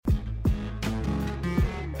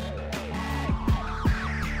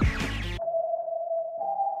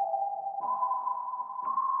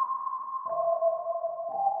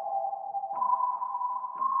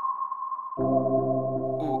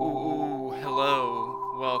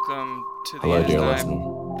welcome to the Hello, It Is dear Nigh listener.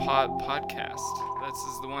 podcast. This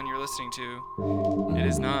is the one you're listening to. It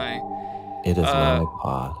is Nigh. It is Uh, my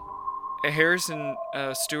pod. Harrison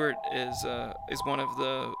Stewart is one of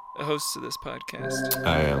the hosts of this podcast.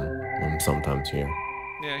 I am. I'm sometimes here.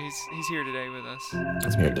 Yeah, he's here today with us.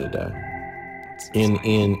 I'm here today. It's In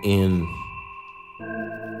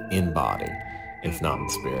nice. body, if not in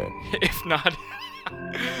spirit. If not,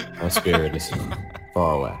 My spirit is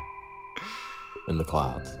far away in the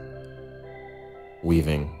clouds,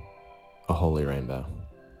 weaving a holy rainbow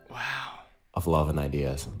wow, of love and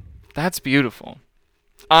ideas. that's beautiful.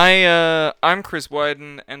 I'm Chris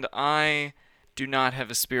Wyden, and I do not have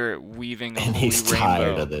a spirit weaving a And holy he's rainbow.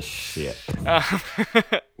 tired of this shit. You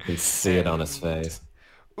can see it on his face.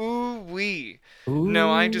 Ooh wee.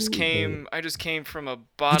 No, I just came from a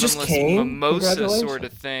bottomless came? mimosa sort of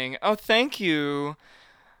Congratulations. thing. Oh, thank you.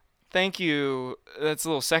 Thank you. That's a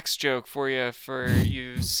little sex joke for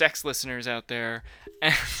you sex listeners out there.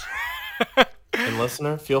 And And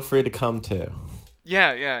listener, feel free to come too.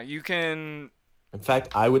 yeah, you can. In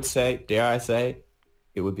fact, I would say, dare I say,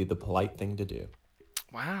 it would be the polite thing to do.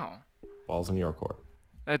 Wow. Balls in your court.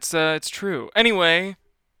 That's it's true. Anyway,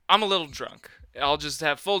 I'm a little drunk. I'll just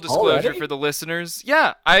have full disclosure Already? for the listeners.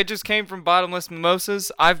 Yeah, I just came from bottomless mimosas.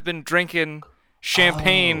 I've been drinking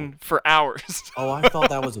champagne for hours. Oh, I thought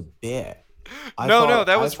that was a bit. No,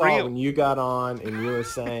 that was real. When you got on and you were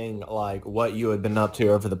saying like what you had been up to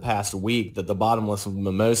over the past week, that the bottomless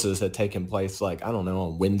mimosas had taken place like, I don't know,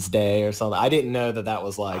 on Wednesday or something. I didn't know that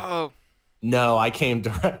was like, Oh, no, I came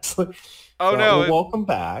directly. Oh, So, no, well, it- welcome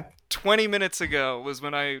back. 20 minutes ago was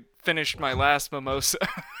when I finished my last mimosa.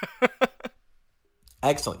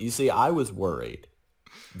 Excellent. You see, I was worried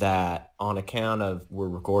that on account of we're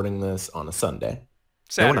recording this on a Sunday.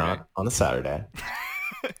 Saturday. No, we're not. On a Saturday.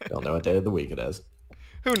 Don't know what day of the week it is.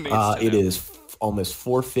 Who needs to It know? is almost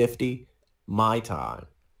 4:50 my time.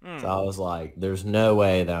 So I was like, there's no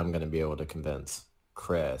way that I'm going to be able to convince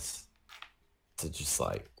Chris to just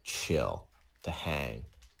like chill, to hang,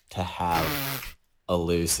 to have a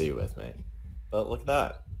Lucy with me. But look at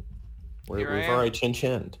that. We've Here I am. already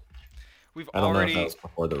chin-chinned. We've I don't know if already that was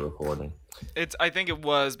before the recording. I think it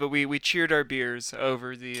was, but we cheered our beers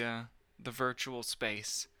over the virtual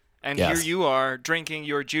space. And Yes. here you are drinking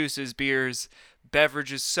your juices, beers,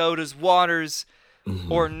 beverages, sodas, waters,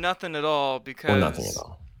 or nothing at all because Or nothing at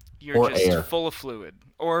all. you're Or just air. full of fluid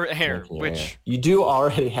or air, Drinking your which air. You do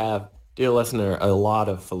already have, dear listener, a lot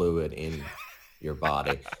of fluid in your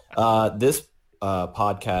body. This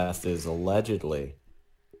podcast is allegedly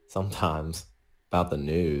sometimes about the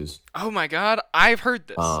news. oh my god, I've heard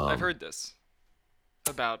this. Um, I've heard this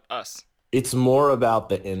about us. It's more about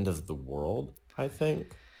the end of the world, I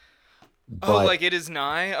think. Oh, But like it is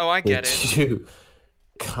nigh? Oh, I the get it. two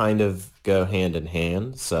kind of go hand in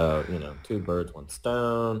hand. So, two birds, one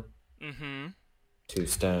stone, Mm-hmm. two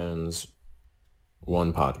stones,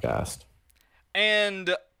 one podcast. And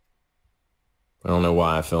I don't know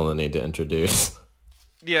why I feel the need to introduce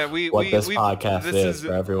yeah, what this podcast this is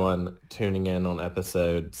for everyone tuning in on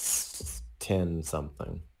episode 10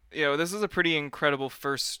 something. this is a pretty incredible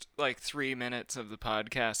first 3 minutes of the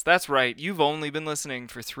podcast. That's right. You've only been listening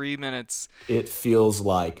for 3 minutes. It feels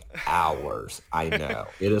like hours. I know.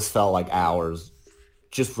 It has felt like hours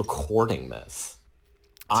just recording this.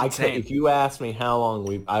 insane. If you ask me how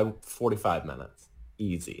long 45 minutes.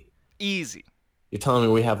 Easy. Easy. You're telling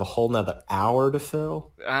me we have a whole nother hour to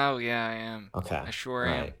fill? Oh yeah, I am. Okay. I sure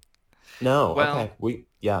am. right. No, Well- okay.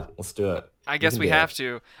 Let's do it. I guess can we do have it.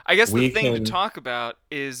 to. I guess the We thing can- to talk about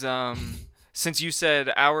is since you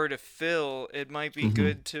said hour to fill, it might be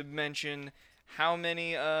good to mention how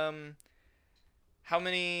many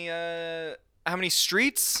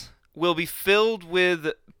streets will be filled with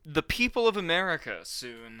the people of America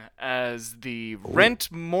soon as the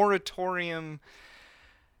rent moratorium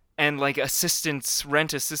and rent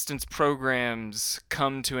assistance programs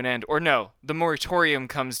come to an end. Or no, the moratorium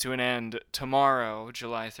comes to an end tomorrow,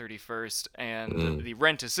 July 31st, and the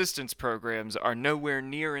rent assistance programs are nowhere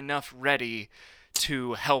near enough ready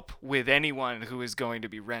to help with anyone who is going to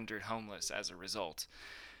be rendered homeless as a result.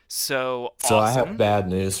 So So I awesome. have bad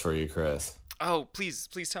news for you, Chris. Oh, please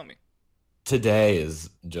tell me. Today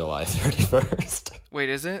is July 31st. Wait,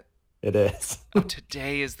 is it? It is. Oh,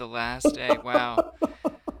 today is the last day. Wow.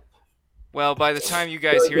 Well, by the time you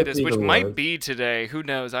guys hear this, which might be today, who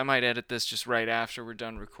knows? I might edit this just right after we're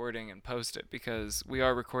done recording and post it because we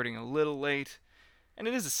are recording a little late, and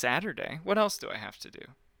it is a Saturday. What else do I have to do?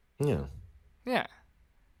 Yeah. Yeah.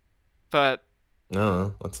 But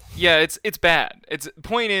No, yeah, it's bad.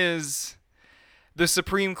 Point is, the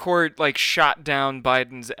Supreme Court like shot down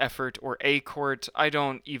Biden's effort, or a court. I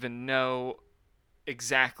don't even know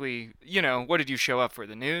exactly. What did you show up for?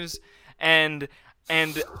 The news? And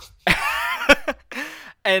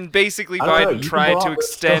and basically I don't know, Biden you tried to brought this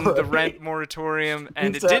extend the story. rent moratorium,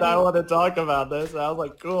 and You it said didn't. I want to talk about this. And I was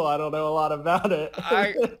like, cool. I don't know a lot about it.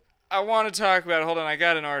 I want to talk about it. Hold on, I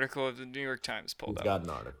got an article of the New York Times pulled up. Got an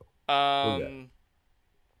article.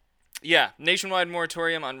 Yeah, nationwide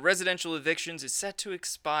moratorium on residential evictions is set to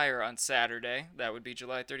expire on Saturday. That would be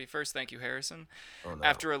July 31st. Thank you, Harrison. Oh, no.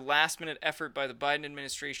 After a last-minute effort by the Biden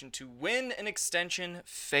administration to win an extension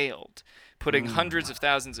failed, putting hundreds of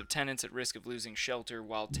thousands of tenants at risk of losing shelter,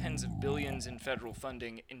 while tens of billions in federal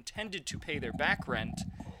funding intended to pay their back rent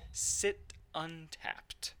sit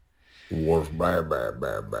untapped. Let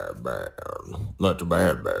the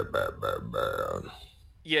bear.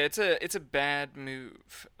 Yeah, it's a bad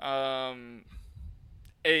move.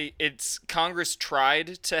 It's Congress tried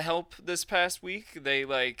to help this past week. They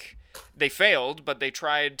failed, but they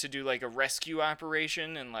tried to do like a rescue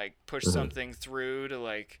operation and like push something through to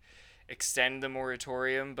like extend the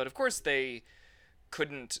moratorium. But of course they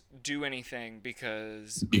couldn't do anything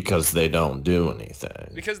because they don't do anything.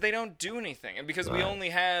 And because we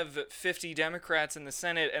only have 50 Democrats in the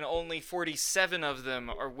Senate and only 47 of them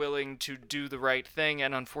are willing to do the right thing,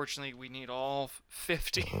 and unfortunately we need all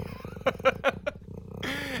 50.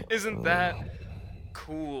 Isn't that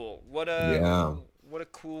cool? What a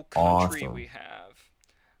cool country we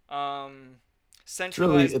have.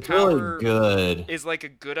 Centralized it's power really good. is like a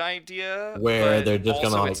good idea, where but they're just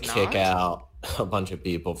gonna also like kick not. out a bunch of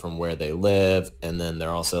people from where they live, and then they're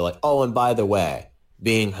also like, oh, and by the way,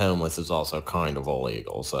 being homeless is also kind of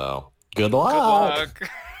illegal. So good luck. Good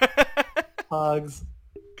luck. Hugs.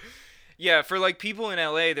 Yeah, for like people in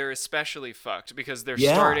LA, they're especially fucked because they're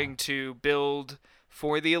starting to build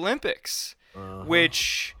for the Olympics,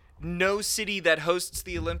 which no city that hosts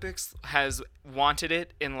the Olympics has wanted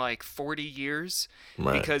it in like 40 years,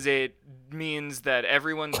 because it means that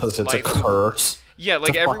everyone's Because it's life, a curse. yeah, like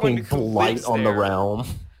it's a everyone fucking who blight lives on there, the realm.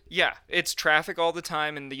 Yeah, it's traffic all the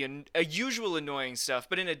time and the usual annoying stuff.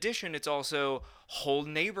 But in addition, it's also whole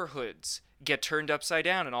neighborhoods get turned upside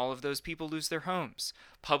down and all of those people lose their homes.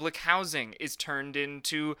 Public housing is turned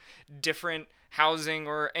into different housing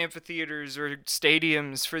or amphitheaters or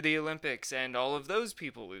stadiums for the Olympics, and all of those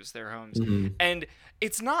people lose their homes. And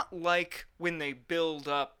it's not like when they build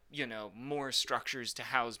up, more structures to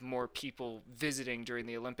house more people visiting during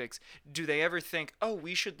the Olympics, do they ever think, oh,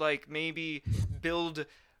 we should like maybe build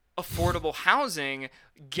affordable housing,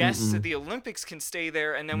 guests at the Olympics can stay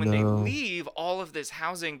there, and then when they leave, all of this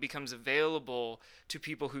housing becomes available to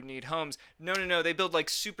people who need homes. No, they build like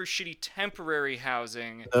super shitty temporary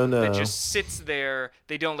housing that just sits there.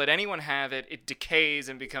 They don't let anyone have it. It decays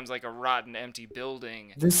and becomes like a rotten, empty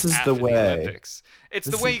building. This is after the way. Olympics. It's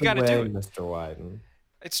the way you gotta do it, Mr. Wyden.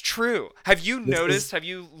 It's true. Have you noticed? Have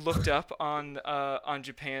you looked up on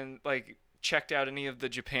Japan? Like checked out any of the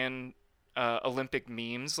Japan Olympic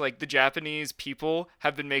memes? Like the Japanese people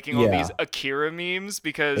have been making all these Akira memes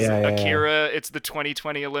because Akira, it's the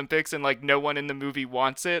 2020 Olympics and like no one in the movie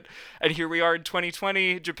wants it. And here we are in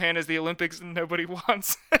 2020, Japan is the Olympics and nobody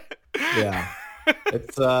wants it. Yeah.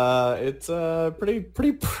 It's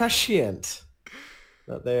pretty prescient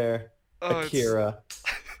that they're Akira.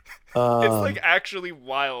 It's like actually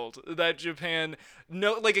wild that Japan,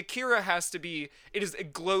 Akira it is a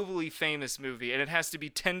globally famous movie and it has to be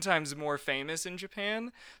 10 times more famous in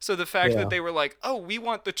Japan. So the fact that they were like, oh, we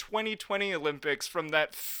want the 2020 Olympics from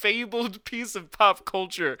that fabled piece of pop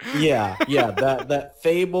culture. Yeah, that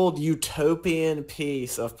fabled utopian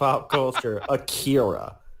piece of pop culture,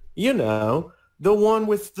 Akira. The one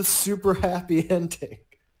with the super happy ending.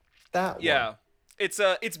 That one. Yeah.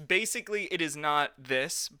 It's basically, it is not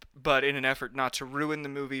this, but in an effort not to ruin the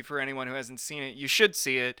movie for anyone who hasn't seen it, you should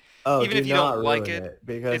see it. Oh, even if you don't like it,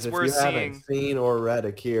 because it's if worth you haven't seen or read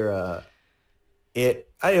Akira,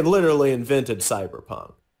 I literally invented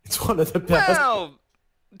cyberpunk. It's one of the best. Well,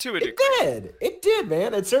 to a degree. It did,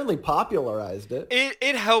 man. It certainly popularized it.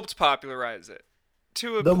 It helped popularize it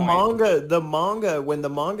to a point. The manga, when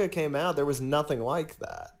the manga came out, there was nothing like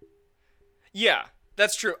that. Yeah.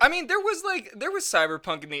 That's true. I mean, there was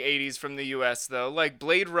cyberpunk in the 80s from the US though. Like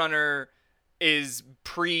Blade Runner is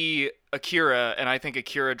pre-Akira, and I think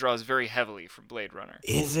Akira draws very heavily from Blade Runner.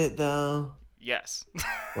 Is it though? Yes.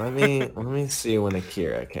 let me see when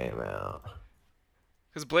Akira came out.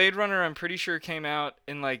 Because Blade Runner, I'm pretty sure, came out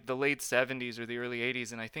in like the late 70s or the early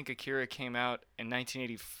 80s, and I think Akira came out in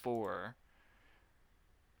 1984.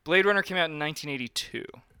 Blade Runner came out in 1982.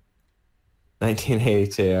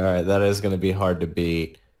 1982. All right, that is going to be hard to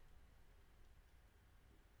beat.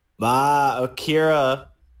 Akira,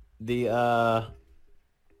 the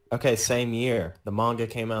okay, same year. The manga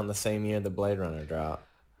came out in the same year the Blade Runner dropped.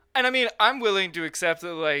 And I mean, I'm willing to accept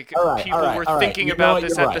that, like, All right, people were all right. thinking You know about what?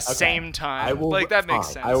 this You're at right. the Okay. same I time. will Like, that makes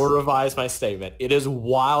fine. sense. I will revise my statement. It is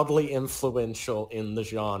wildly influential in the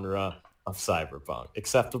genre of cyberpunk.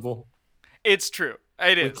 Acceptable? It's true.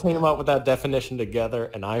 It We is. came up with that definition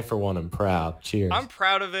together, and I, for one, am proud. Cheers. I'm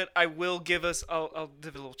proud of it. I will give us. I'll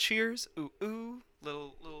give a little cheers. Ooh ooh.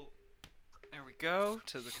 Little. There we go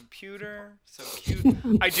to the computer. So cute.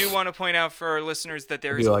 I do want to point out for our listeners that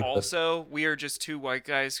there is like also. We are just two white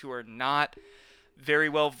guys who are not very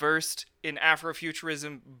well versed in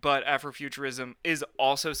Afrofuturism, but Afrofuturism is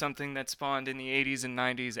also something that spawned in the 80s and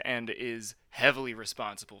 90s and is heavily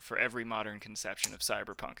responsible for every modern conception of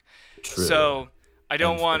cyberpunk. True. So I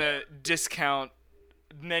don't want to discount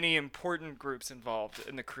many important groups involved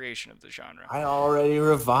in the creation of the genre. I already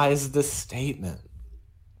revised the statement.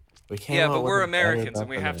 We came Yeah, up but with we're a better Americans and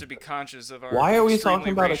we have to definition. be conscious of our Why are we extremely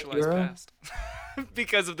talking about racialized Akira? past.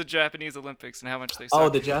 Because of the Japanese Olympics and how much they Oh,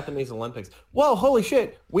 suck. the Japanese Olympics. Whoa, holy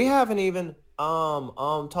shit. We haven't even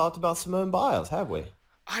talked about Simone Biles, have we?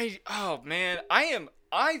 Oh man,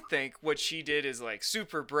 I think what she did is like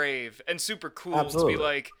super brave and super cool Absolutely. to be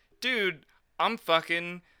like, dude, I'm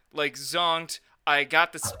fucking like zonked. I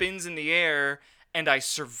got the spins in the air and I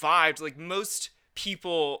survived. Like most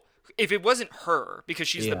people, if it wasn't her because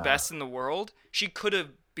she's the Yeah. best in the world, she could have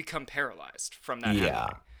become paralyzed from that Yeah.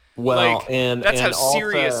 happening. Well, Like, and that's and how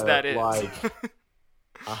serious also, that is. Like,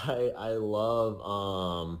 I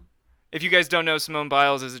love If you guys don't know, Simone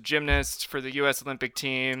Biles is a gymnast for the U.S. Olympic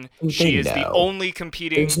team. They She is the know. only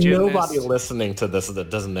competing there's gymnast. nobody listening to this that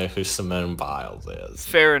doesn't know who Simone Biles is.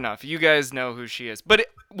 Fair enough. You guys know who she is. But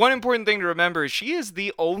one important thing to remember is she is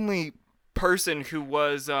the only person who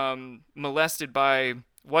was molested by,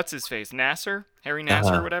 what's his face, Nasser? Harry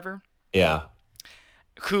Nasser or whatever? Yeah.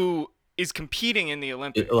 Who is competing in the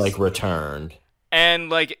Olympics. It, like returned. And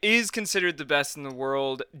like is considered the best in the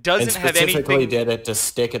world. And Doesn't have specifically anything. did it to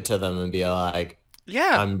stick it to them and be like,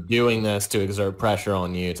 Yeah. I'm doing this to exert pressure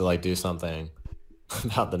on you to like do something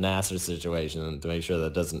about the Nasser situation and to make sure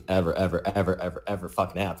that doesn't ever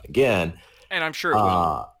fucking happen again. And I'm sure it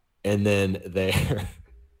will. And then their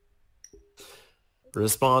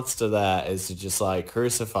response to that is to just like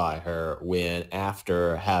crucify her when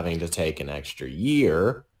after having to take an extra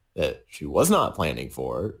year that she was not planning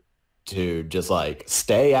for to just like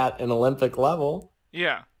stay at an Olympic level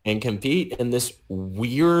Yeah. and compete in this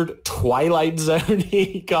weird Twilight Zone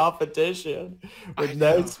competition with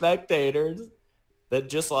no spectators that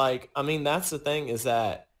just like, I mean, that's the thing is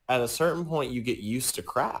that at a certain point you get used to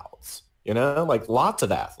crowds, you know, like lots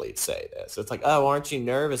of athletes say this. It's like, oh, aren't you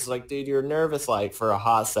nervous? It's like, dude, you're nervous like for a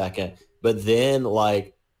hot second, but then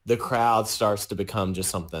like the crowd starts to become just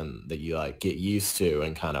something that you like get used to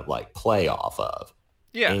and kind of like play off of.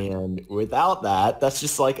 Yeah. And without that, that's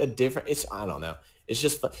just like a different, I don't know. It's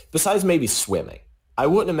just, besides maybe swimming, I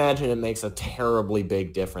wouldn't imagine it makes a terribly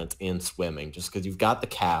big difference in swimming just because you've got the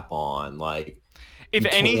cap on. Like, If you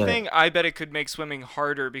can't- anything, I bet it could make swimming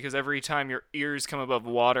harder because every time your ears come above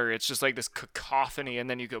water, it's just like this cacophony and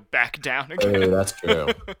then you go back down again. Oh, that's true.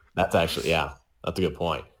 That's actually, yeah, that's a good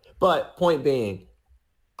point. But point being,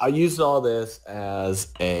 I used all this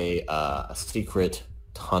as a secret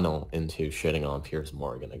tunnel into shitting on Piers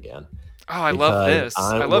Morgan again. Oh, I love this.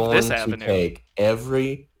 I love this I'm going avenue. to take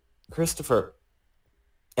every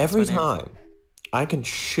time I can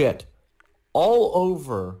shit all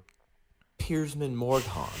over Piersman Morgan,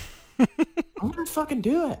 I'm going to fucking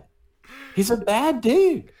do it. He's a bad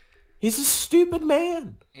dude. He's a stupid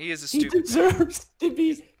man. He is a He stupid. deserves to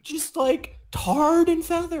be just like tarred and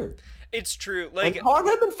feathered. It's true. And Like tar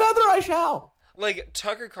him and feather I shall.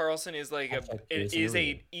 Tucker Carlson is like Piers is Morgan.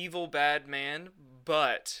 a evil bad man,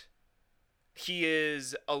 but he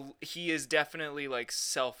is definitely like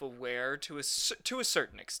self-aware to a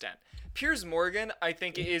certain extent. Piers Morgan, I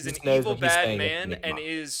think, is an just knows evil what he's bad saying man at and Enigma.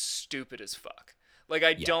 is stupid as fuck. Like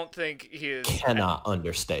I don't think he is. Cannot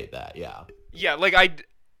understate that, yeah. Yeah, like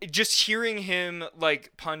just hearing him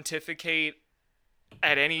like pontificate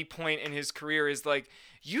at any point in his career is like,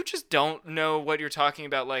 you just don't know what you're talking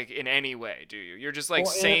about, like in any way, do you? You're just like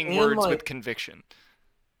Well, saying and, words like, with conviction.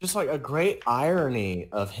 Just like a great irony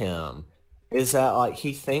of him is that like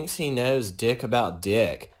he thinks he knows dick about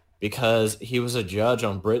dick because he was a judge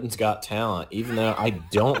on Britain's Got Talent, even though I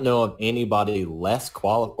don't know of anybody less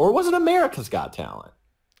qualified. Or was it America's Got Talent?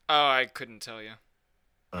 Oh, I couldn't tell you.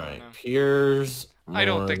 All right, know. Piers I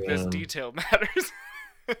don't think this Morgan detail matters.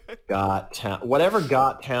 Got Talent. Whatever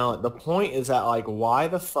Got Talent. The point is that like, why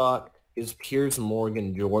the fuck is Piers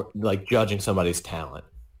Morgan like judging somebody's talent?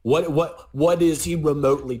 What is he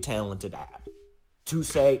remotely talented at? To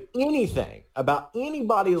say anything about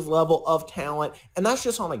anybody's level of talent, and that's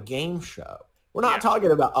just on a game show. We're not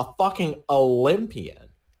talking about a fucking Olympian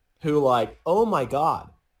who, like, oh my God,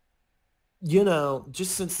 you know,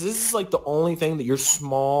 just since this is like the only thing that your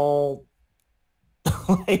small,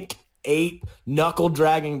 like, 8 knuckle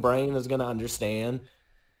dragging brain is going to understand,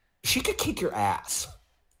 she could kick your ass.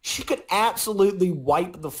 She could absolutely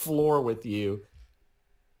wipe the floor with you.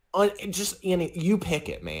 You pick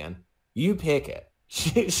it, man. You pick it.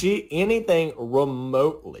 She anything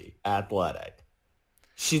remotely athletic,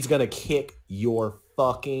 she's gonna kick your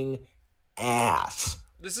fucking ass.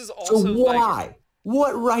 This is also so why?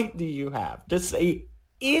 What right do you have to say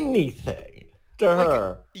anything to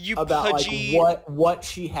her about pudgy... like what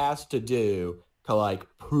she has to do to like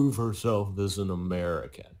prove herself as an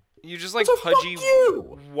American? You just like pudgy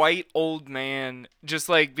white old man, just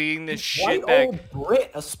like being this shitbag. White old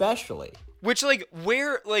Brit especially. Which like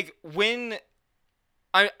when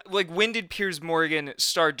did Piers Morgan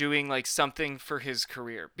start doing like something for his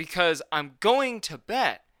career? Because I'm going to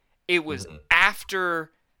bet it was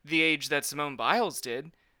after the age that Simone Biles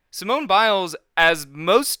did. Simone Biles, as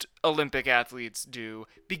most Olympic athletes do,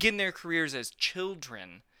 begin their careers as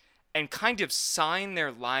children and kind of sign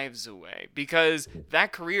their lives away because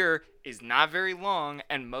that career is not very long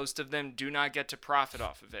and most of them do not get to profit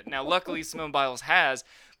off of it. Now, luckily, Simone Biles has,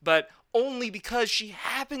 but only because she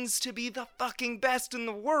happens to be the fucking best in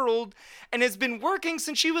the world and has been working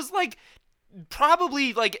since she was like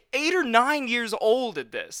probably like 8 or 9 years old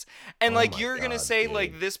at this. And like you're going to say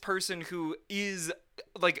like this person who is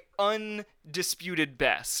like undisputed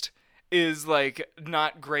best is like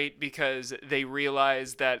not great because they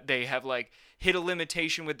realize that they have like hit a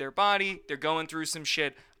limitation with their body. They're going through some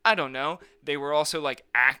shit. I don't know. They were also like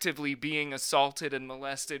actively being assaulted and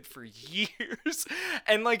molested for years.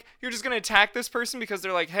 And like you're just going to attack this person because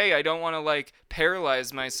they're like, "Hey, I don't want to like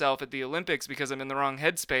paralyze myself at the Olympics because I'm in the wrong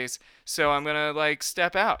headspace, so I'm going to like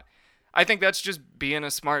step out." I think that's just being a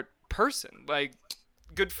smart person. Like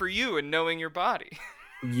good for you and knowing your body.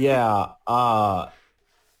 Yeah,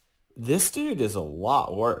 this dude is a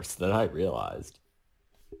lot worse than I realized.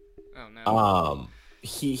 Oh no.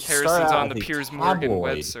 He Harrison's on the Piers Morgan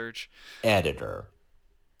web search. Editor.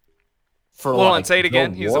 For Hold on, say it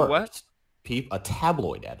again. He's a what? A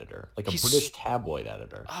tabloid editor, like a British tabloid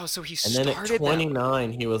editor. Oh, so he started. And then at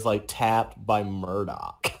 29, he was like tapped by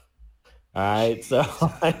Murdoch. All right, so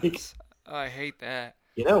like, I hate that.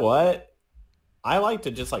 You know what? I like to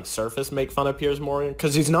just like surface make fun of Piers Morgan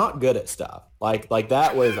because he's not good at stuff. Like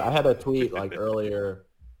that was I had a tweet like earlier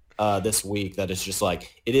this week that is just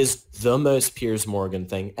like it is the most Piers Morgan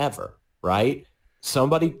thing ever, right?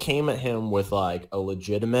 Somebody came at him with like a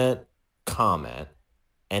legitimate comment,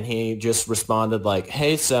 and he just responded like,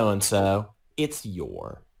 "Hey, so and so, it's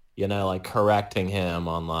your," like correcting him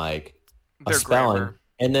on like a spelling, grammar.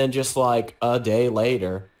 And then just like a day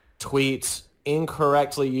later, tweets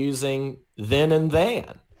incorrectly using then and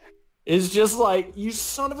then. It's just like, you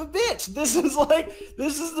son of a bitch. This is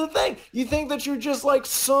the thing. You think that you're just like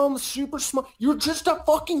some super smart. You're just a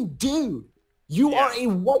fucking dude. You are a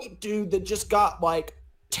white dude that just got like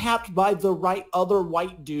tapped by the right other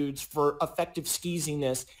white dudes for effective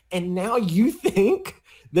skeeziness. And now you think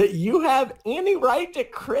that you have any right to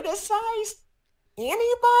criticize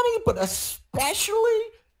anybody, but especially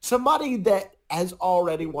somebody that has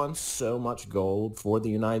already won so much gold for the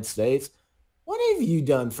United States. What have you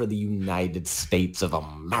done for the United States of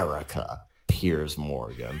America, Piers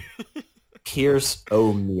Morgan? Piers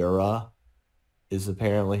O'Meara is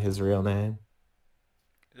apparently his real name.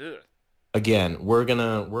 Ugh. Again, we're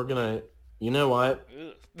gonna. You know what?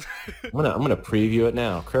 I'm gonna preview it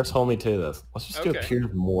now. Chris, hold me to this. Let's just do a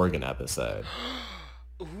Piers Morgan episode.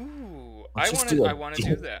 Ooh, I want to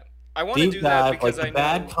do that. I want to do that because like,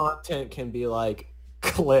 bad content can be like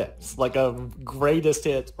clips, like a greatest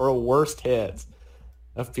hits or a worst hits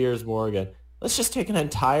of Piers Morgan. Let's just take an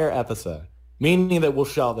entire episode, meaning that we'll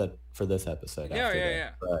shelve it for this episode. Yeah.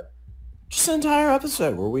 But just an entire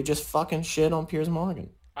episode where we just fucking shit on Piers Morgan.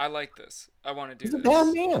 I like this. I want to do this. He's a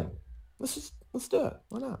bad man. Let's do it.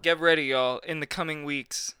 Why not? Get ready, y'all. In the coming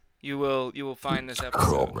weeks, you will find this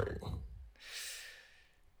episode.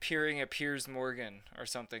 Peering at Piers Morgan or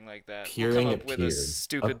something like that. Peering we'll at with Piers. A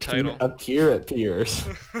stupid title. A peer at Piers.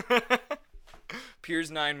 Piers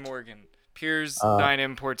 9 Morgan. Piers 9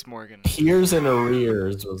 Imports Morgan. Piers in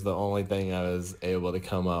arrears was the only thing I was able to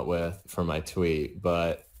come up with for my tweet,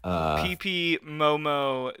 but PP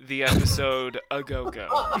Momo the episode a go-go.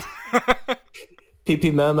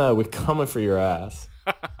 PP Momo, we're coming for your ass.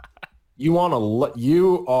 You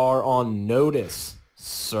are on notice,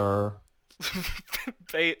 Sir.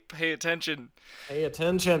 Pay attention. Pay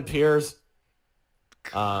attention, Piers.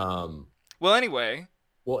 Well, anyway,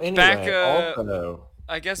 back. Also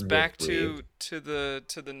I guess this back week to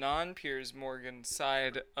the non-Piers Morgan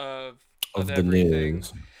side of of the everything.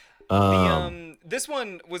 news. This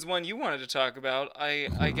one was one you wanted to talk about.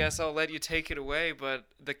 I guess I'll let you take it away. But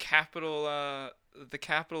the Capitol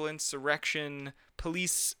insurrection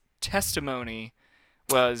police testimony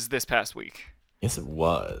was this past week. Yes, it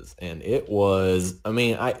was, and it was. I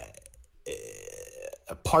mean,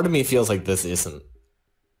 part of me feels like this isn't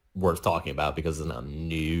worth talking about because it's not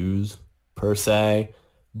news per se,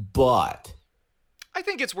 but I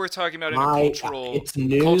think it's worth talking about in a cultural. It's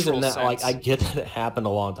news, and that sense. like I get that it happened a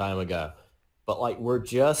long time ago, but like we're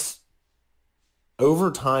just over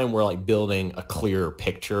time we're like building a clearer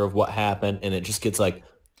picture of what happened, and it just gets like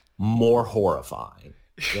more horrifying.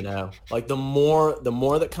 You know, like the more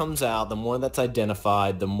that comes out, the more that's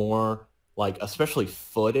identified, the more like, especially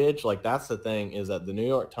footage. Like that's the thing, is that the New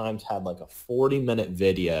York Times had like a 40-minute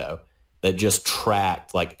video that just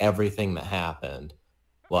tracked like everything that happened,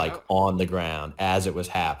 like on the ground as it was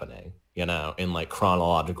happening, you know, in like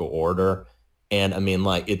chronological order. And I mean,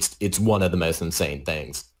 like it's one of the most insane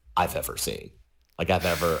things I've ever seen, like I've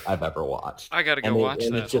ever watched. I gotta go watch that.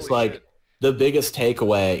 And it's just Holy like shit. the biggest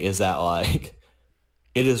takeaway is that like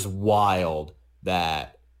it is wild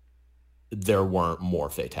that there weren't more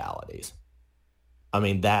fatalities. I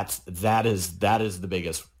mean, that is the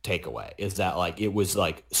biggest takeaway, is that like it was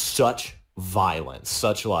like such violence,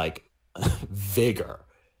 such like vigor,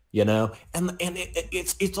 you know, and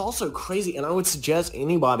it's also crazy. And I would suggest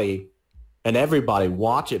anybody and everybody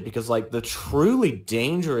watch it, because like the truly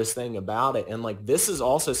dangerous thing about it, and like this is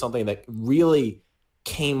also something that really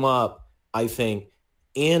came up, I think,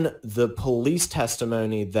 in the police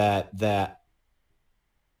testimony that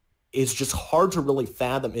is just hard to really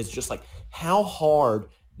fathom, is just like how hard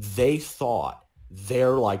they thought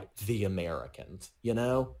they're like the Americans, you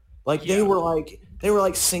know? Like they were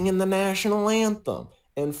like singing the national anthem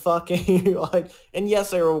and fucking like, and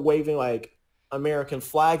yes, they were waving like American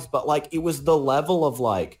flags, but like it was the level of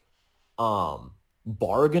like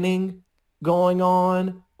bargaining going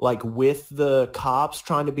on, like with the cops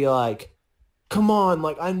trying to be like, come on,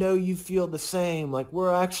 like I know you feel the same, like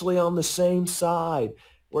we're actually on the same side.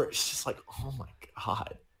 Where it's just like, oh my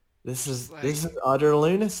God, this is utter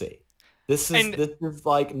lunacy. This is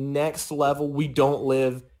like next level. We don't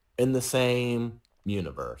live in the same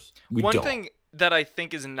universe. One thing that I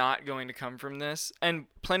think is not going to come from this, and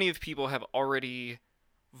plenty of people have already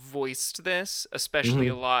voiced this, especially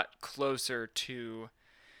a lot closer to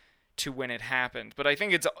when it happened, but I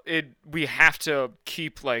think we have to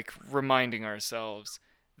keep like reminding ourselves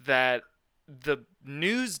that the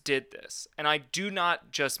news did this, and I do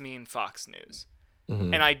not just mean Fox News.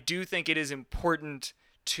 And I do think it is important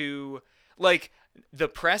to, like, the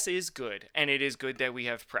press is good, and it is good that we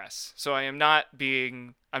have press. So I'm not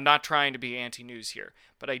trying to be anti-news here,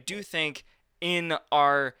 but I do think in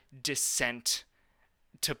our descent,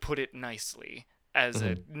 to put it nicely, as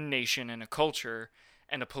a nation and a culture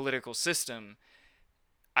and a political system,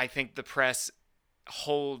 I think the press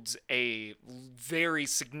holds a very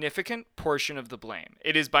significant portion of the blame.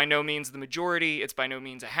 It is by no means the majority. It's by no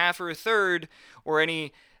means a half or a third or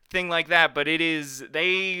anything like that, but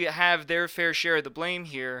they have their fair share of the blame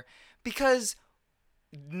here, because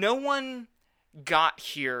no one got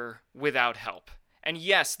here without help. And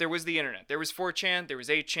yes, there was the internet. There was 4chan, there was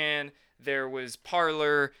 8chan, there was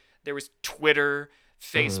Parler, there was Twitter,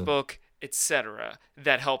 Facebook, etc.,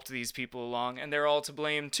 that helped these people along, and they're all to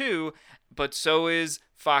blame too, but so is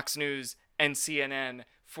Fox News and CNN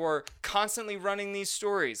for constantly running these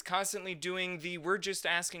stories, constantly doing the we're just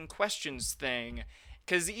asking questions thing,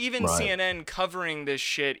 because even CNN covering this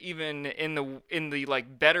shit, even in the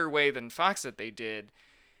like better way than Fox that they did,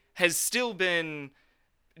 has still been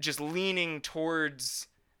just leaning towards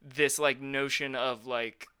this like notion of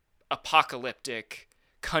like apocalyptic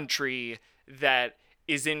country that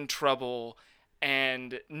is in trouble,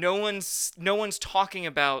 and no one's talking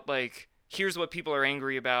about like, here's what people are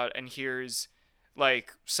angry about, and here's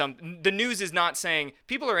like the news is not saying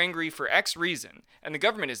people are angry for X reason, and the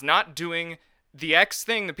government is not doing the X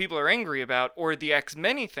thing that people are angry about, or the X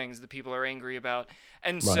many things that people are angry about,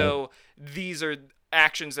 and so these are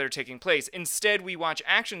actions that are taking place. Instead, we watch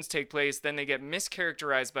actions take place, then they get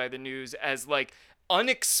mischaracterized by the news as like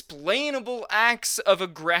unexplainable acts of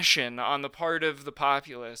aggression on the part of the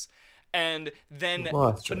populace. And then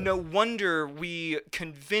no wonder we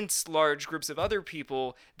convince large groups of other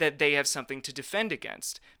people that they have something to defend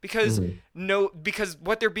against. Because because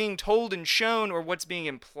what they're being told and shown, or what's being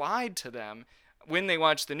implied to them, when they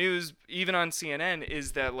watch the news, even on CNN,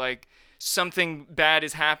 is that like something bad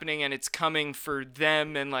is happening and it's coming for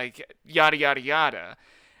them and like yada yada yada,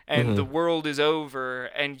 and the Mm-hmm. world is over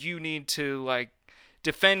and you need to like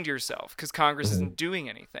defend yourself because Congress Mm-hmm. isn't doing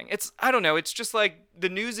anything. It's, I don't know, it's just like the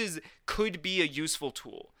news is could be a useful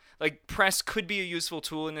tool. Like press could be a useful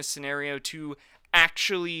tool in this scenario to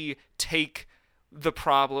actually take the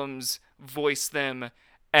problems, voice them,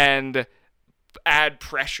 and add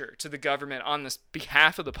pressure to the government on this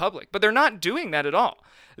behalf of the public. But they're not doing that at all.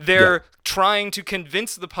 Yeah. They're trying to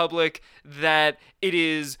convince the public that it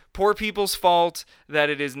is poor people's fault, that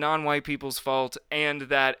it is non-white people's fault, and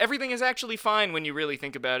that everything is actually fine when you really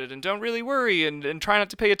think about it, and don't really worry, and try not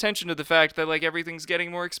to pay attention to the fact that like everything's getting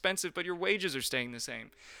more expensive but your wages are staying the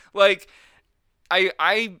same. Like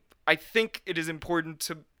I think it is important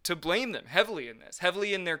to blame them heavily in this,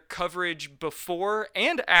 heavily in their coverage before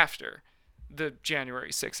and after the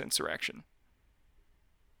January 6th insurrection.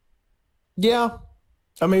 Yeah.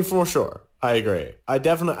 I mean, for sure. I agree. I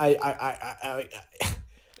definitely, I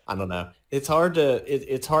don't know. It's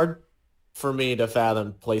hard for me to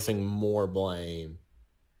fathom placing more blame.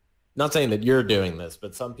 Not saying that you're doing this,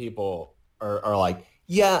 but some people are like,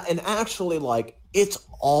 yeah, and actually like it's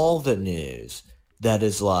all the news that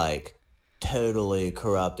is like totally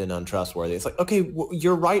corrupt and untrustworthy. It's like, okay,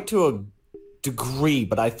 you're right to a degree,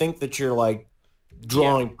 but I think that you're like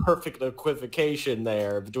drawing perfect equivocation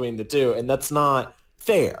there between the two, and that's not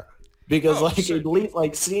fair because Oh, like sure. at least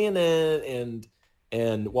like CNN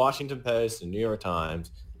and Washington Post and New York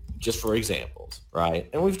Times, just for examples, right?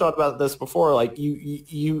 And we've talked about this before. Like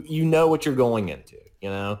you know what you're going into.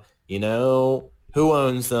 You know who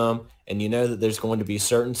owns them, and you know that there's going to be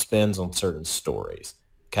certain spins on certain stories.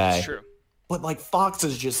 Okay, It's true. but like Fox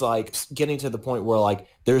is just like getting to the point where like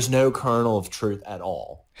there's no kernel of truth at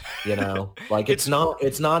all. Like it's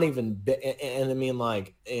not even, and I mean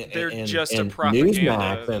like, They're just a and Newsmax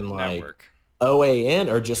propaganda and like network. OAN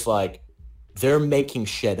are just like they're making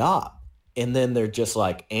shit up, and then they're just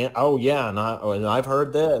like, oh yeah, and I've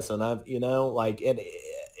heard this, and I've like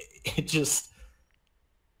it just,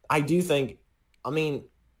 I do think, I mean,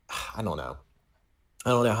 I don't know. I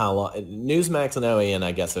don't know how long Newsmax and OAN,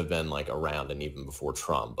 I guess, have been like around and even before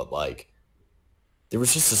Trump, but like there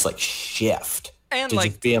was just this like shift And to like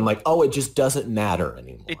just being like, oh, it just doesn't matter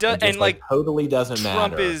anymore. it does, It just and like totally doesn't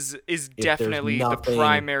Trump matter. is there's definitely the nothing-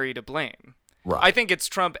 primary to blame. Right. I think it's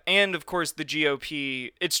Trump and of course the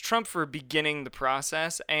GOP. It's Trump for beginning the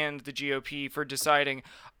process and the GOP for deciding,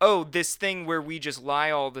 oh, this thing where we just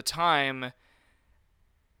lie all the time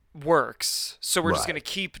works. So we're just Right. going to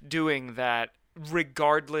keep doing that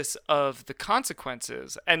regardless of the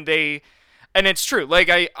consequences. And it's true. Like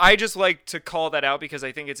I just like to call that out because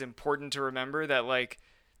I think it's important to remember that like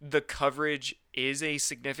the coverage is a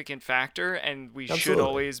significant factor and we should Absolutely.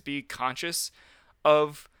 always be conscious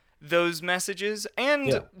of those messages and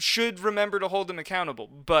Yeah. should remember to hold them accountable.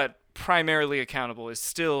 But primarily accountable is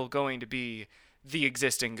still going to be the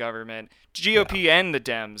existing government, GOP and the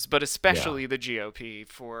Dems, but especially the GOP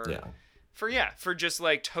for just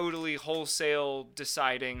like totally wholesale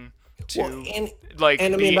deciding to Well, and like I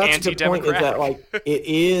mean be that's the point is that anti-democratic. like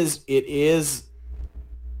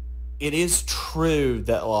it is true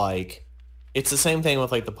that like it's the same thing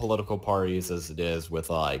with like the political parties as it is with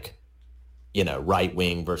like right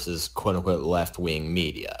wing versus quote unquote left wing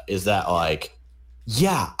media. Is that like,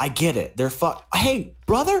 yeah, I get it. They're Hey,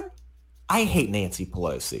 brother, I hate Nancy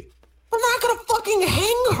Pelosi. We're not gonna fucking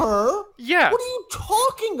hang her. Yeah. What are you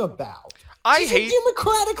talking about? I She's hate- a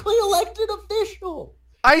democratically elected official.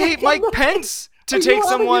 I hate Mike Pence to Are you take out of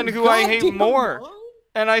someone your who I hate goddamn more. mind?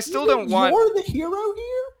 And I still You don't think want. You're the hero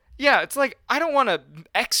here. Yeah, it's like I don't want to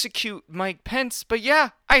execute Mike Pence, but yeah,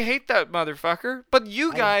 I hate that motherfucker. But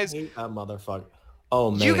you guys, I hate that motherfucker.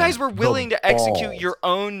 Oh man, you guys were willing the to execute balls. your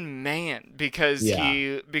own man because Yeah.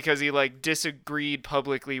 he like disagreed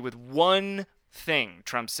publicly with one thing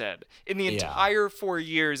Trump said. In the Yeah. entire 4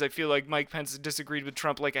 years, I feel like Mike Pence disagreed with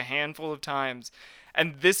Trump like a handful of times.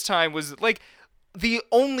 And this time was like the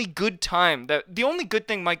only good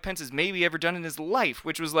thing Mike Pence has maybe ever done in his life,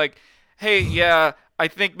 which was like, hey, yeah, I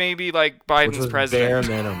think maybe like Which Biden's was president.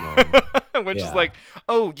 bare minimum. Which is Yeah. like,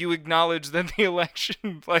 oh, you acknowledge that the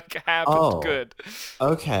election like happened. Oh. Good.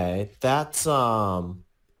 Okay,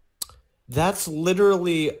 that's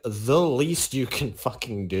literally the least you can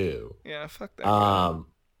fucking do. Yeah, fuck that guy.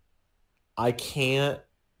 I can't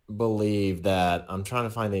believe that. I'm trying to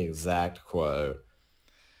find the exact quote,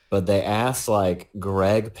 but they asked like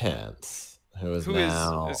Greg Pence, who is Who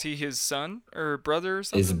now is he his son or brother or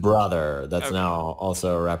something? his brother, that's Okay. now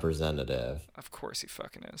also a representative. Of course he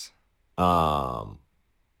fucking is.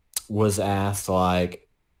 was asked like,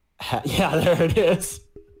 yeah, there it is.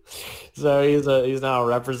 So he's now a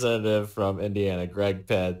representative from Indiana, Greg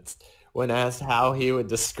Pence. When asked how he would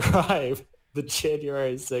describe the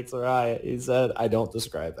January 6th riot, he said, "I don't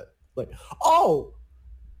describe it." Like, oh,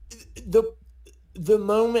 the the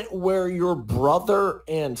moment where your brother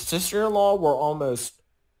and sister-in-law were almost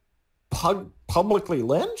publicly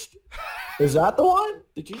lynched? Is that the one?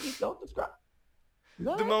 Did you just don't describe?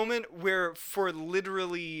 The moment where for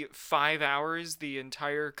literally 5 hours the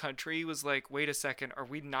entire country was like, wait a second, are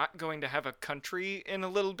we not going to have a country in a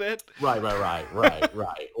little bit? Right.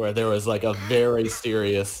 Where there was like a very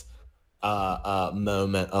serious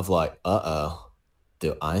moment of like,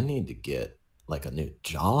 do I need to get like a new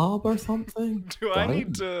job or something? Do I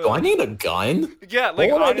need a gun? Yeah, like,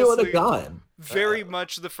 what would honestly, I do with a gun? Very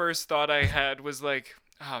much the first thought I had was like,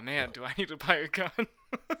 oh man, do I need to buy a gun?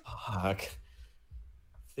 Fuck.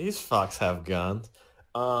 These fucks have guns.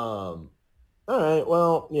 All right,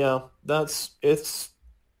 well, yeah, it's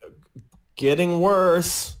getting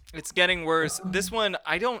worse. It's getting worse. This one,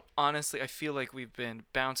 I feel like we've been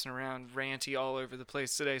bouncing around ranty all over the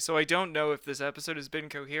place today, so I don't know if this episode has been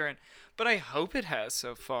coherent, but I hope it has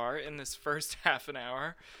so far in this first half an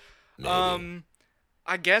hour. Maybe.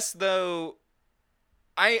 I guess, though,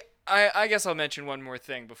 I guess I'll mention one more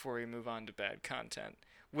thing before we move on to bad content,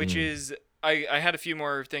 which is, I had a few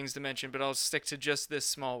more things to mention, but I'll stick to just this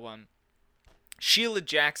small one. Sheila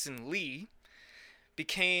Jackson Lee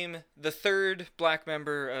became the third black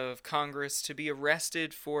member of Congress to be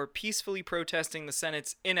arrested for peacefully protesting the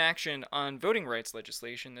Senate's inaction on voting rights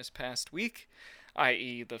legislation this past week,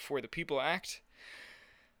 i.e. the For the People Act.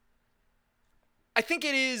 I think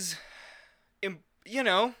it is, it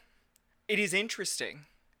is interesting,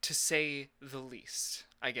 to say the least,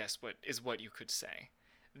 I guess what you could say,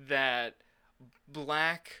 that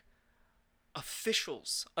black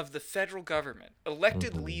officials of the federal government,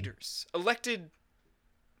 elected leaders, elected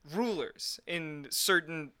rulers in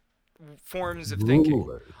certain forms of thinking,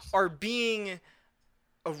 are being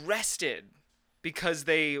arrested because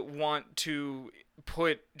they want to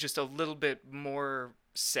put just a little bit more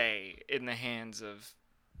say in the hands of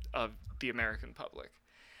the American public.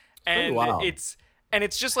 And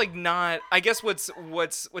it's just like not, I guess what's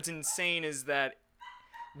insane is that,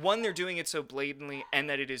 one, they're doing it so blatantly, and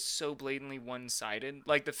that it is so blatantly one-sided.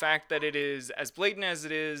 Like, the fact that it is as blatant as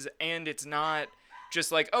it is, and it's not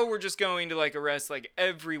just like, oh, we're just going to, like, arrest, like,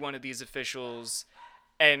 every one of these officials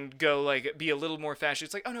and go, like, be a little more fascist.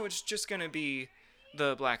 It's like, oh, no, it's just going to be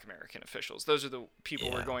the black American officials. Those are the people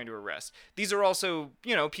we're going to arrest. These are also,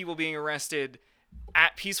 people being arrested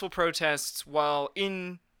at peaceful protests while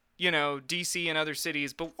in, D.C. and other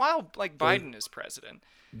cities, but while, like, Biden is president.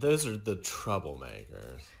 Those are the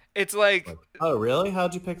troublemakers. It's like, oh, really?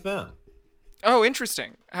 How'd you pick them? Oh,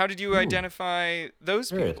 interesting. How did you identify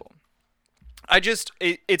those people?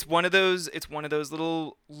 It's one of those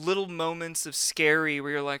little moments of scary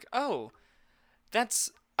where you're like, oh,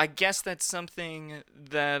 I guess that's something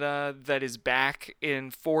that is back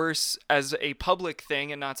in force as a public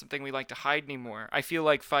thing and not something we like to hide anymore. I feel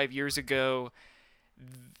like 5 years ago,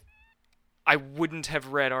 I wouldn't have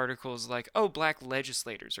read articles like, oh, black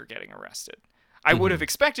legislators are getting arrested. I would have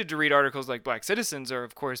expected to read articles like black citizens are,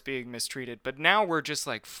 of course, being mistreated. But now we're just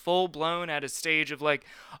like full blown at a stage of like,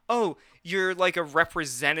 oh, you're like a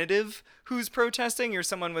representative who's protesting. You're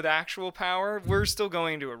someone with actual power. We're still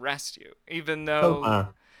going to arrest you, even though,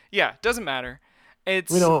 doesn't matter.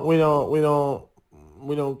 It's we don't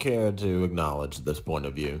care to acknowledge this point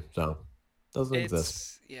of view. So doesn't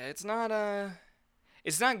exist. Yeah, it's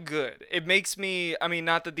not good. It makes me,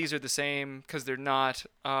 not that these are the same, because they're not,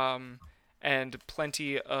 and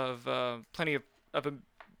plenty of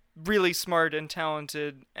really smart and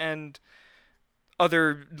talented and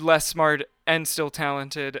other less smart and still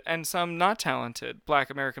talented and some not talented black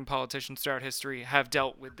American politicians throughout history have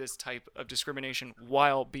dealt with this type of discrimination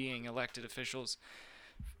while being elected officials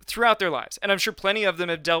throughout their lives. And I'm sure plenty of them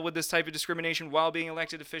have dealt with this type of discrimination while being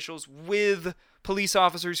elected officials with police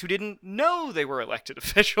officers who didn't know they were elected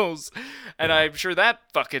officials. And I'm sure that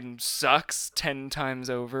fucking sucks 10 times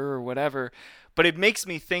over or whatever. But it makes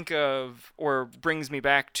me think of, or brings me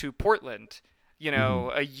back to Portland,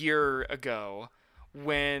 a year ago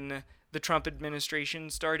when the Trump administration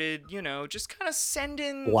started, just kind of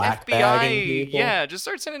sending black FBI. People. Yeah, just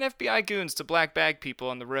start sending FBI goons to black bag people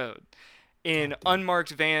on the road in unmarked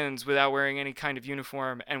vans without wearing any kind of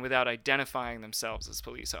uniform and without identifying themselves as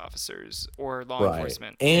police officers or law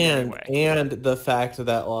enforcement. And the fact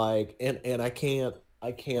that like, and I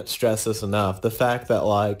can't stress this enough, the fact that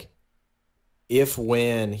like,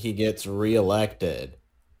 when he gets reelected,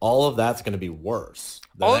 all of that's going to be worse.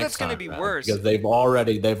 All of that's going to be worse because they've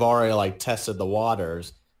already like tested the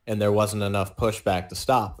waters, and there wasn't enough pushback to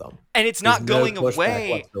stop them. And it's not going away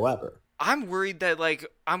whatsoever. I'm worried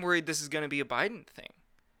this is going to be a Biden thing.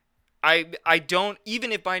 I don't,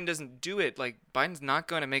 even if Biden doesn't do it, like, Biden's not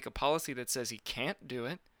going to make a policy that says he can't do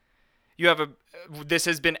it. You have this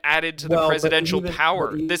has been added to the presidential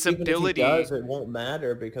power. This ability. If he does, it won't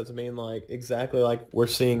matter because, I mean, like, exactly like we're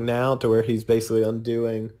seeing now, to where he's basically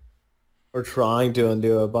undoing or trying to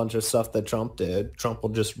undo a bunch of stuff that Trump did. Trump will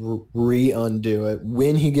just undo it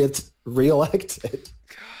when he gets reelected.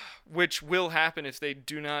 Which will happen if they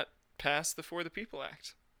do not pass the For the People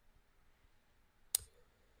Act.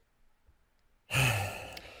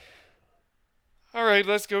 All right,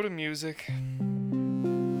 let's go to music.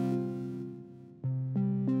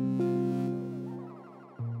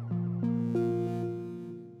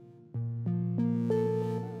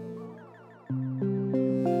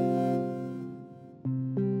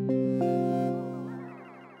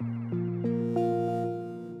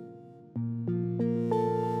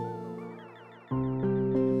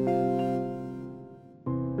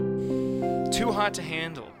 Too Hot to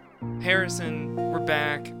Handle. Harrison, we're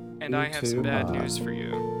back, and I have some bad news for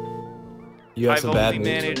you. You have some bad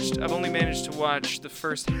news? I've only managed to watch the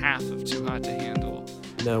first half of Too Hot to Handle.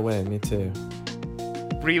 No way, me too.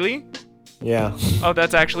 Really? Yeah. Oh,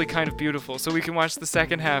 that's actually kind of beautiful. So we can watch the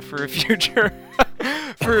second half for a future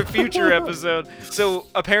episode. So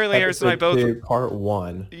apparently Harrison and I both... Episode 2, Part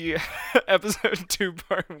 1. Yeah, Episode 2,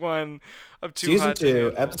 Part 1 of Too Hot to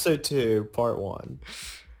Handle. Season 2, Episode 2, Part 1.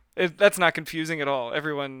 That's not confusing at all.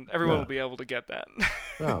 Everyone will be able to get that.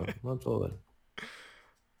 Oh, absolutely.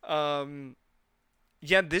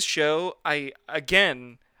 Yeah, this show, I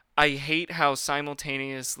hate how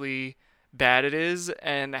simultaneously bad it is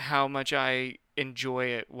and how much I enjoy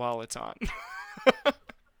it while it's on.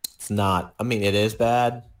 It's not. I mean, it is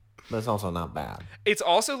bad, but it's also not bad. It's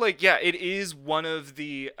also like, yeah, it is one of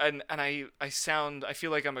the, and I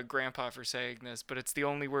feel like I'm a grandpa for saying this, but it's the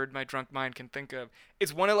only word my drunk mind can think of.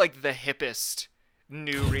 It's one of like the hippest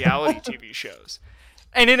new reality TV shows.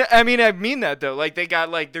 And I mean that though. Like they got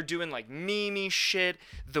like, they're doing like meme shit.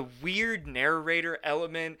 The weird narrator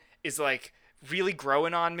element is like really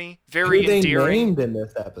growing on me. Very endearing. Who they named in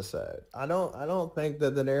this episode? I don't think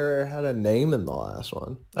that the narrator had a name in the last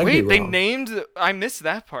one. Wait, they named? I missed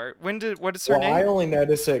that part. What is her name? I only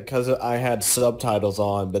noticed it because I had subtitles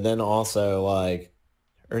on, but then also like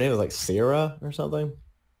her name was like Sarah or something.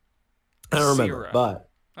 I don't remember, but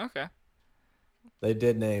okay, they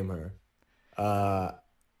did name her.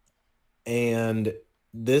 And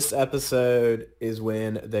this episode is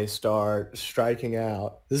when they start striking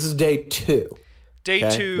out. This is day 2. Day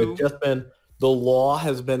 2. The law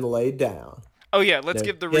has been laid down. Oh yeah, let's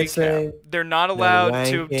give the recap. They're not allowed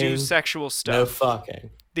to do sexual stuff. No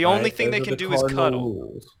fucking. The only thing they can do is cuddle.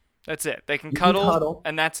 Rules. That's it. They can cuddle,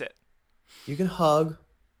 and that's it. You can hug.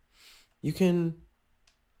 You can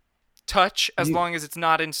touch as long as it's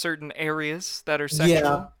not in certain areas that are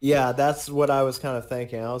sexual. Yeah, that's what I was kind of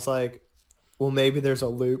thinking. I was like, well, maybe there's a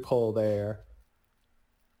loophole there.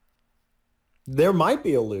 There might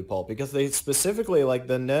be a loophole because they specifically like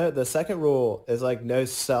the second rule is like no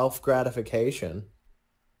self-gratification.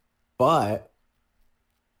 But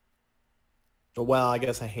well, I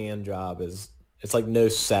guess a hand job it's like no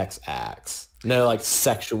sex acts. No like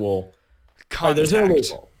sexual contact. There's no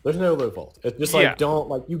loophole. There's no loophole. It's just like don't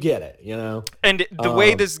like you get it, you know. And the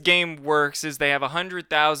way this game works is they have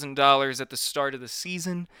 $100,000 at the start of the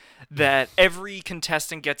season that every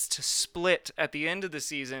contestant gets to split at the end of the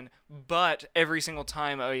season, but every single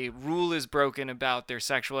time a rule is broken about their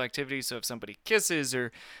sexual activity, so if somebody kisses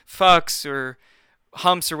or fucks or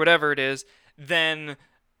humps or whatever it is, then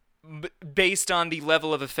based on the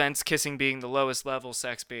level of offense, kissing being the lowest level,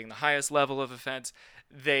 sex being the highest level of offense,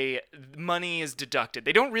 money is deducted.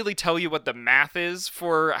 They don't really tell you what the math is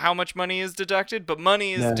for how much money is deducted, but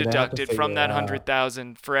money is deducted from that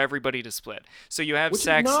 100,000 for everybody to split. So you have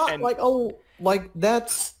sex and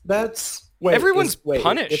that's everyone's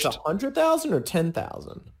punished. It's 100,000 or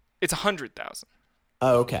 10,000. It's 100,000.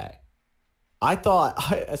 Oh, okay.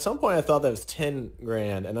 At some point I thought that was 10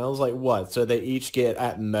 grand, and I was like, what? So they each get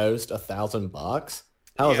at most $1,000?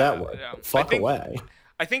 How does that work? Yeah. Fuck away.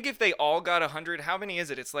 I think if they all got 100, how many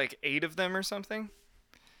is it? It's like 8 of them or something?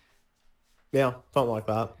 Yeah, something like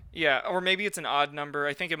that. Yeah, or maybe it's an odd number.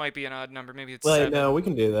 I think it might be an odd number. Maybe it's 7. No, we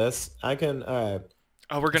can do this. All right.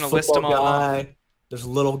 Oh, we're going to list them all off. There's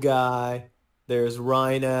Little Guy. There's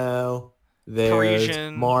Rhino. There's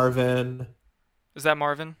Parisian. Marvin. Is that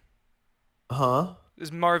Marvin? Huh?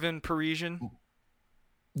 Is Marvin Parisian?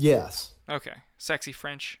 Yes. Okay. Sexy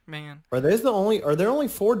French man. Are there only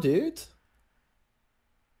 4 dudes?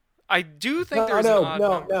 I do think No, there's an no, odd no,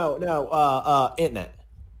 number. no, no. Internet.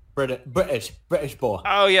 British boy.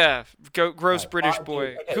 Oh yeah, gross Right. British 5 dudes. boy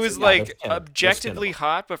Okay, who so is yeah, there's like 10. There's 10 of objectively them.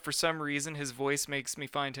 hot, but for some reason his voice makes me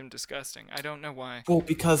find him disgusting. I don't know why. Well,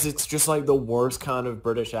 because it's just like the worst kind of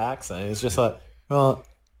British accent. It's just like, oh,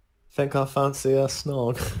 think I fancy a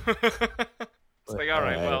snog. It's like, all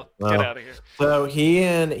right, well, get Well, out of here. so he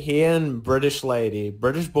and British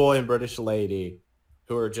boy and British lady,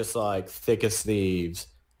 who are just like thick as thieves,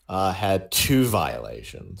 had 2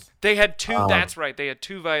 violations. They had 2. Um, That's right. They had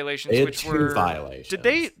 2 violations, They had which 2 were. violations. Did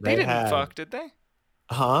they? They didn't had, fuck, did they?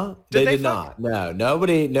 Huh? Did They they did fuck? not. No,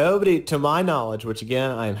 nobody, to my knowledge, which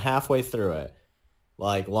again, I am halfway through it.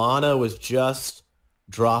 Like Lana was just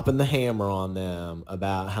dropping the hammer on them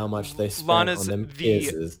about how much they spent Lana's on them the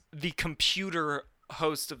kisses. computer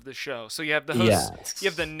host of the show. So you have the host, Yes. you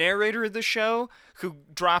have the narrator of the show who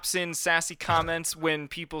drops in sassy comments when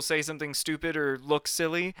people say something stupid or look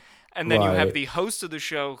silly, and then you have Right. the host of the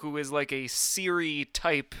show who is like a Siri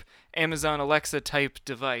type, Amazon Alexa type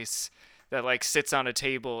device that like sits on a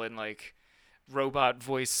table and like robot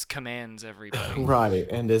voice commands everybody. Right.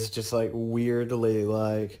 And it's just like weirdly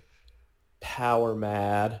like power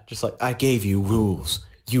mad. Just like, I gave you rules.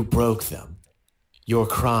 You broke them. Your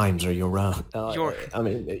crimes are your own. Your- I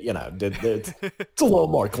mean, it's a little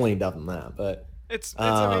more cleaned up than that, but It's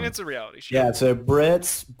I mean it's a reality show. yeah. So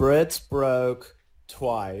Brits broke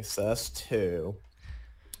twice. That's 2.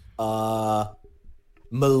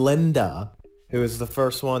 Melinda, who is the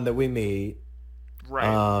first one that we meet,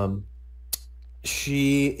 Right.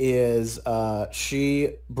 she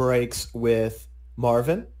breaks with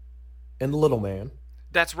Marvin and Little Man.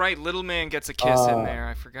 That's right. Little Man gets a kiss in there.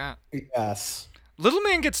 I forgot. Yes. Little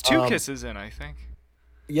Man gets 2 Um, kisses in, I think.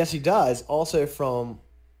 Yes, he does. Also from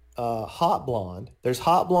Hot Blonde. There's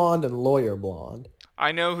Hot Blonde and Lawyer Blonde.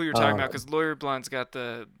 I know who you're talking about Uh, because Lawyer Blonde's got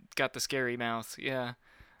the scary mouth. Yeah.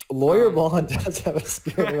 Lawyer Um, Blonde does have a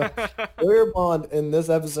scary mouth. Lawyer Blonde in this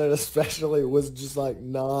episode especially was just like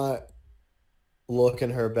not looking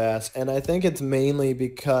her best, and I think it's mainly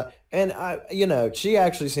because, and she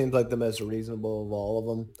actually seems like the most reasonable of all of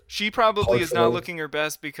them. She probably is not Partially. looking her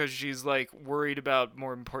best because she's like worried about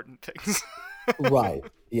more important things. Right.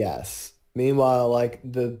 Yes. Meanwhile, like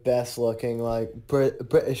the best looking like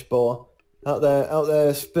British boy out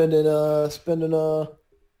there spending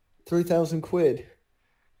 3,000 quid.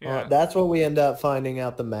 Yeah. That's what we end up finding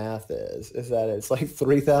out the math is that it's like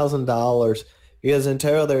 $3,000 because in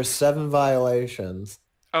total there's 7 violations.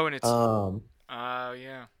 Oh, and it's Um,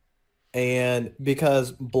 yeah. and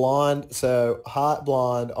because Hot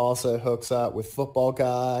Blonde also hooks up with football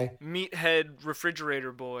guy, Meathead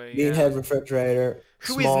refrigerator boy. meathead refrigerator,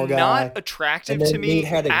 Who is small guy, not attractive and then to me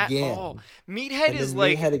meathead at again. all. Meathead and is then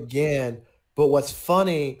like meathead again. But what's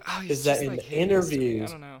funny oh, he's is that just, in like, the hideous to me. I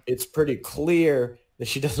interviews, don't know. it's pretty clear that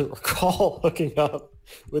she doesn't recall hooking up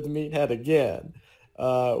with Meathead again,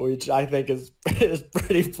 which I think is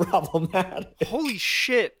pretty problematic. Holy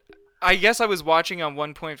shit. I guess I was watching on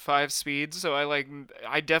 1.5 speed, so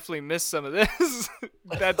I definitely missed some of this.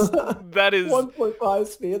 that is 1.5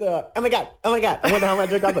 speed. They're like, oh my god! I wonder how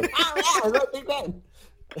much it costs. Like, oh yeah, right big Ben.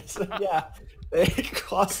 So yeah, they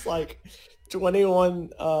cost like 21.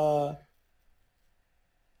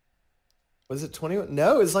 Was it 21?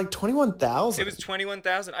 No, it's like 21,000. it was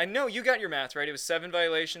 21,000. I know you got your math right. It was 7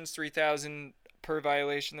 violations, 3,000 per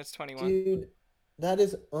violation. That's 21. Dude, that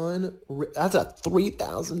is That's a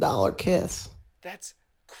 $3,000 kiss. That's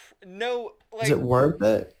no like Is it worth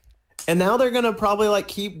it? And now they're gonna probably like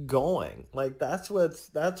keep going. Like that's what's.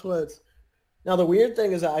 Now the weird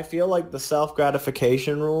thing is that I feel like the self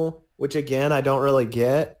gratification rule, which again I don't really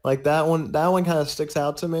get. Like that one kind of sticks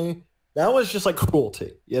out to me. That was just like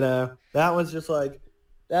cruelty, you know. That was just like.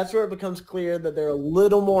 That's where it becomes clear that they're a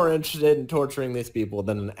little more interested in torturing these people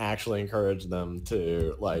than actually encourage them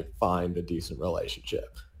to like find a decent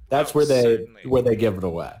relationship. That's where certainly. they give it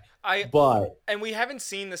away. But And we haven't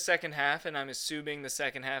seen the second half, and I'm assuming the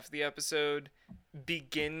second half of the episode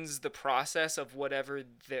begins the process of whatever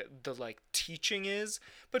the like teaching is.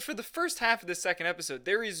 But for the first half of the second episode,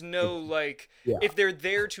 there is no like Yeah. if they're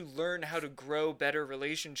there to learn how to grow better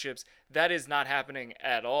relationships, that is not happening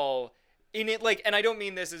at all. In it, like, and I don't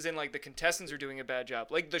mean this as in like the contestants are doing a bad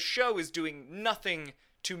job. Like the show is doing nothing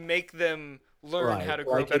to make them learn how to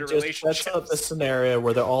grow like, better it just sets up relationships. a scenario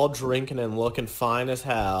where they're all drinking and looking fine as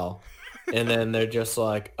hell, and then they're just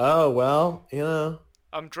like, "Oh well, you know."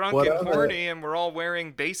 I'm drunk and Whatever. horny, and we're all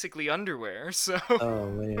wearing basically underwear. So, Oh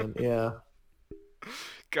man, yeah.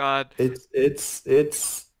 God, It's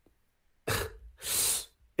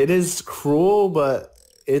it is cruel, but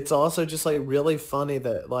it's also just like really funny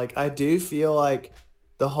that like I do feel like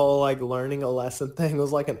the whole like learning a lesson thing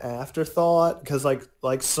was like an afterthought because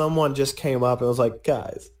like someone just came up and was like,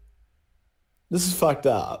 guys, this is fucked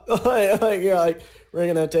up. You're like, we're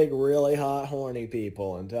gonna take really hot, horny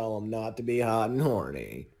people and tell them not to be hot and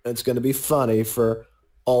horny. It's gonna be funny for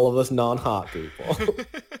all of us non-hot people.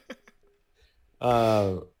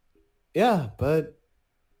 Yeah, but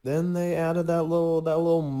then they added that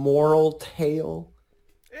little moral tale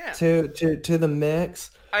Yeah. to the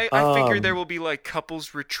mix. I figure there will be like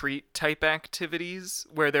couples retreat type activities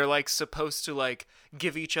where they're like supposed to like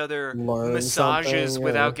give each other Learn massages something,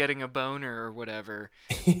 without yeah. getting a boner or whatever.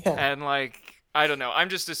 Yeah. And like I don't know. I'm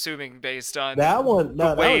just assuming based on That one, the no,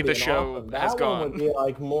 that way would be the an show awesome. has That one would gone. be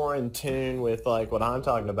like more in tune with like what I'm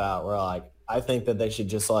talking about, where like I think that they should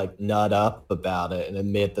just like nut up about it and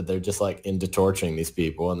admit that they're just like into torturing these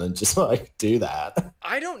people and then just like do that.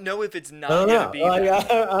 I don't know if it's I not don't gonna know. be Like,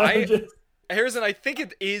 that. I'm I just, Harrison, I think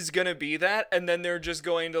it is gonna be that, and then they're just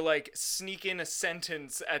going to like sneak in a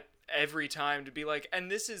sentence at every time to be like,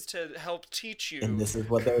 and this is to help teach you. and this is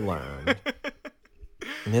what they learned.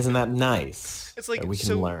 And isn't that nice? It's like, that we can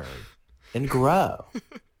so- learn and grow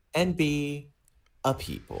and be a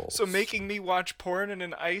people. So making me watch porn in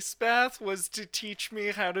an ice bath was to teach me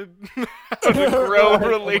how to how to grow a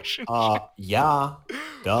relationship. Yeah.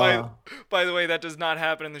 Duh. By the way, that does not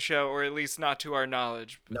happen in the show, or at least not to our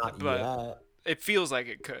knowledge. Not but yet. it feels like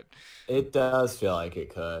it could. It does feel like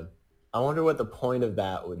it could. I wonder what the point of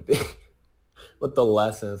that would be. What the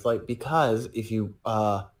lesson is like, because if you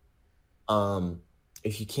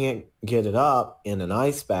can't get it up in an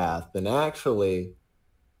ice bath, then actually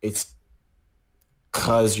it's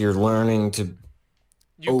because you're learning to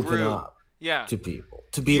You open grew. up Yeah. to people,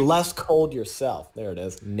 to be less cold yourself. There it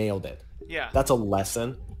is. Nailed it. Yeah. That's a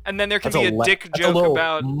lesson. And then there can That's be a dick that's joke little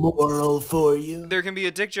about moral for you. there can be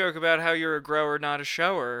a dick joke about how you're a grower, not a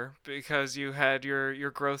shower, because you had your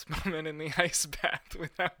growth moment in the ice bath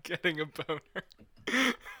without getting a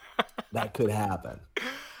boner. That could happen.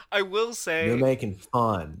 I will say You're making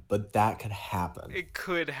fun, but that could happen. it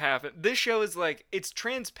could happen. This show is like, it's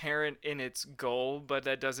transparent in its goal, but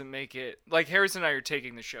that doesn't make it like Harrison and I are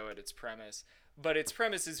taking the show at its premise, but its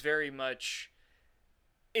premise is very much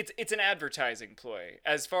it's an advertising ploy,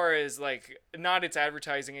 as far as like, not it's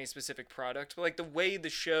advertising a specific product, but like the way the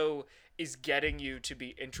show is getting you to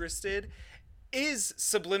be interested is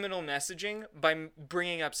subliminal messaging by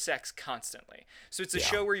bringing up sex constantly. So it's a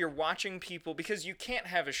show where you're watching people, because you can't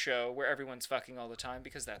have a show where everyone's fucking all the time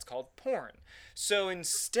because that's called porn. So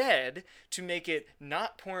instead, to make it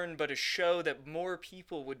not porn but a show that more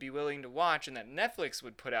people would be willing to watch and that Netflix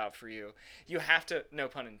would put out for you, you have to, no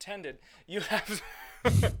pun intended, you have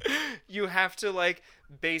you have to like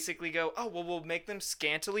basically go, oh well, we'll make them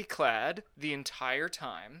scantily clad the entire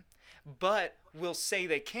time, but we'll say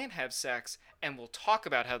they can't have sex and we'll talk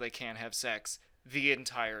about how they can't have sex the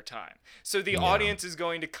entire time. So the audience is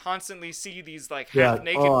going to constantly see these like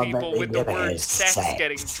half-naked people with the word sex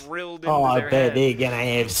getting drilled into I their bet head. they're gonna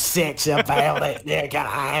have sex about it. They're gonna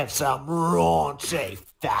have some raunchy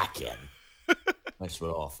fucking. That's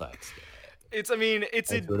what I think. It's, I mean, it's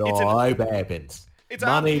That's a, what it's I an, hope happens. it's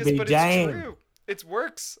Money obvious, be but damned. it's true. It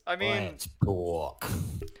works. I mean, Let's talk.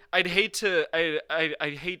 I'd hate to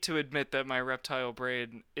I'd hate to admit that my reptile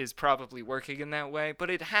brain is probably working in that way, but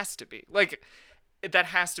it has to be. Like, that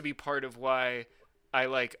has to be part of why I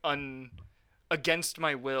like against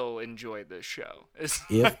my will enjoy this show. It's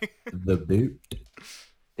If like, the boot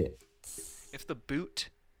fits. if the boot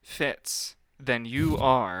fits, then you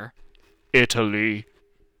are Italy.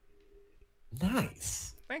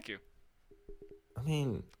 Nice. Thank you. I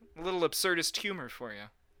mean, A little absurdist humor for you.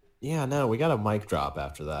 yeah, no, we got a mic drop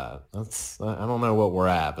after that. I don't know what we're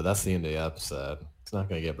at, but that's the end of the episode. It's not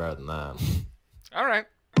gonna get better than that. All right.